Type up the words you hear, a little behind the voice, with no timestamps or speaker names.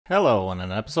Hello, and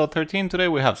in episode 13 today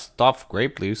we have stuffed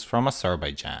grape leaves from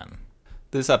Azerbaijan.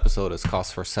 This episode is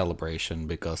cause for celebration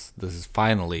because this is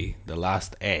finally the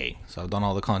last A. So I've done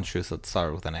all the countries that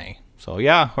start with an A. So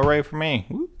yeah, hooray for me.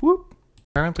 Whoop whoop.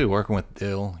 Apparently working with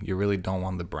dill, you really don't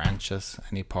want the branches,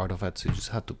 any part of it, so you just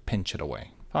have to pinch it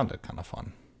away. Found it kind of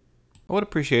fun. I would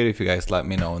appreciate if you guys let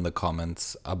me know in the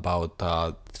comments about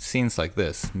scenes like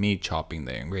this, me chopping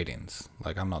the ingredients.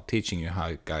 Like, I'm not teaching you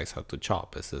how guys have to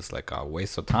chop. Is this like a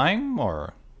waste of time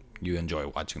or you enjoy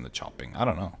watching the chopping? I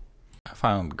don't know. I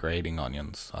found grating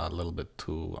onions a little bit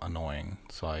too annoying,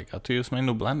 so I got to use my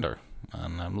new blender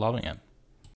and I'm loving it.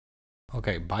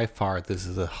 Okay, by far this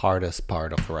is the hardest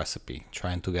part of the recipe,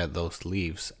 trying to get those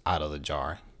leaves out of the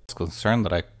jar. I was concerned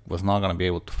that I was not going to be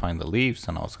able to find the leaves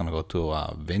and I was going to go to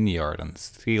a vineyard and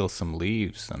steal some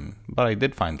leaves, but I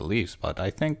did find the leaves. But I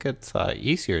think it's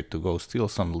easier to go steal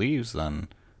some leaves than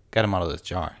get them out of this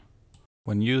jar.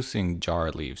 When using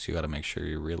jar leaves, you got to make sure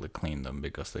you really clean them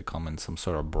because they come in some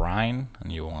sort of brine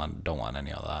and you don't want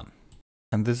any of that.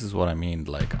 And this is what I mean,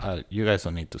 like, you guys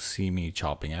don't need to see me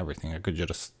chopping everything. I could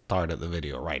just started the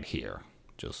video right here.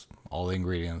 Just all the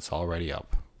ingredients already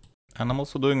up. And I'm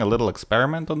also doing a little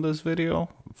experiment on this video,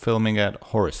 filming it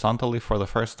horizontally for the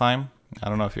first time. I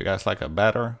don't know if you guys like it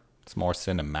better. It's more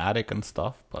cinematic and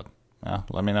stuff, but yeah,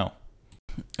 let me know.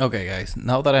 Okay guys,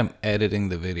 now that I'm editing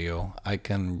the video, I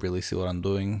can really see what I'm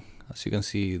doing. As you can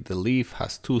see, the leaf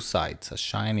has two sides, a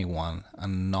shiny one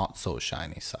and not so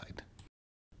shiny side.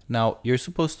 Now, you're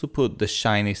supposed to put the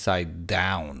shiny side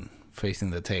down, facing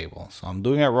the table. So I'm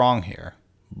doing it wrong here,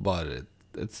 but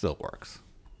it still works.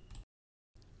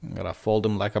 I'm gonna fold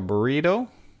them like a burrito,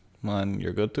 and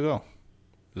you're good to go.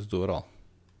 Just do it all.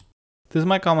 This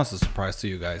might come as a surprise to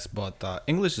you guys, but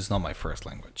English is not my first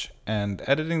language. And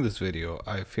editing this video,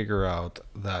 I figure out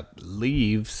that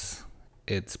leaves,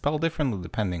 it's spelled differently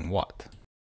depending what.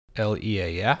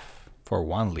 L-E-A-F for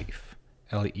one leaf.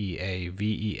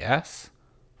 L-E-A-V-E-S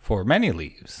for many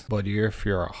leaves. But if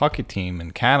you're a hockey team in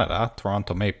Canada,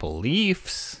 Toronto Maple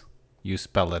Leafs, you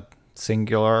spell it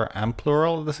singular and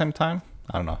plural at the same time.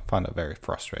 I don't know, I find it very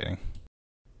frustrating.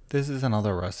 This is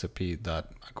another recipe that,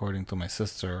 according to my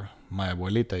sister, my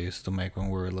abuelita used to make when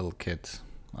we were little kids.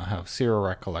 I have zero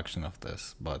recollection of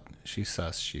this, but she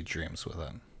says she dreams with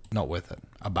it. Not with it,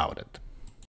 about it.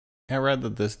 I read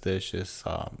that this dish is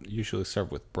usually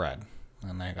served with bread,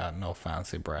 and I got no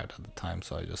fancy bread at the time,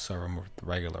 so I just serve them with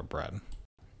regular bread.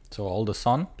 So older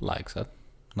son likes it,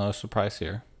 no surprise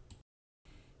here.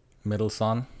 Middle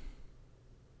son,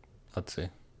 let's see.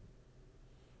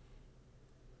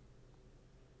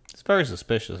 He's very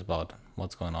suspicious about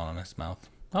what's going on in his mouth.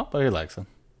 Oh, but he likes it.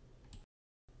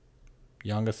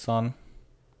 Youngest son,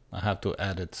 I had to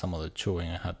edit some of the chewing.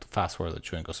 I had to fast forward the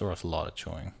chewing because there was a lot of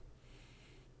chewing.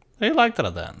 He liked it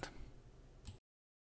at the end.